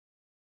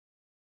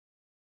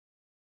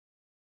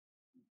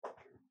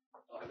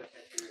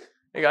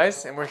Hey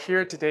guys, and we're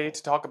here today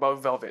to talk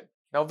about velvet.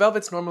 Now,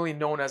 velvet's normally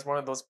known as one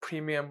of those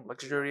premium,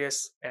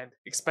 luxurious, and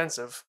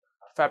expensive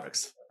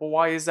fabrics. But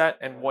why is that,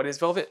 and what is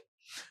velvet?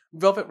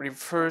 Velvet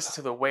refers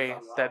to the way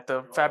that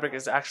the fabric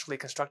is actually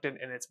constructed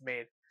and it's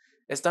made.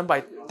 It's done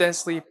by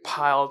densely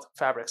piled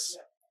fabrics.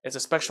 It's a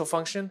special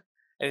function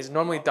and is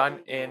normally done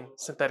in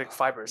synthetic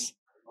fibers.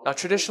 Now,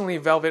 traditionally,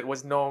 velvet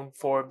was known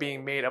for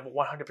being made of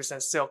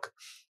 100% silk,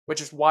 which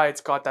is why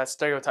it's got that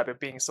stereotype of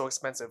being so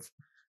expensive.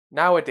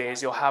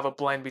 Nowadays, you'll have a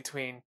blend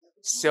between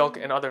silk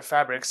and other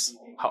fabrics.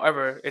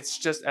 However, it's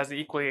just as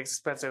equally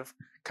expensive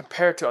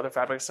compared to other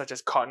fabrics such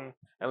as cotton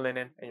and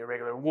linen and your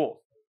regular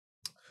wool.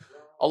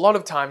 A lot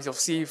of times you'll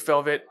see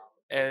velvet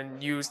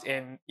and used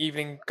in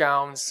evening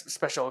gowns,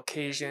 special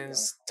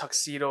occasions,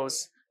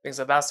 tuxedos, things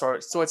of that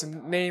sort. So it's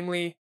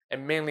namely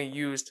and mainly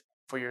used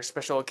for your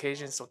special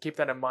occasions. So keep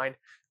that in mind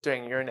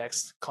during your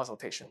next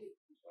consultation.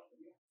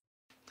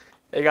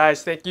 Hey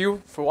guys, thank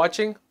you for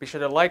watching. Be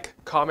sure to like,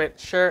 comment,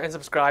 share, and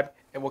subscribe,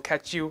 and we'll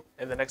catch you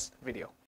in the next video.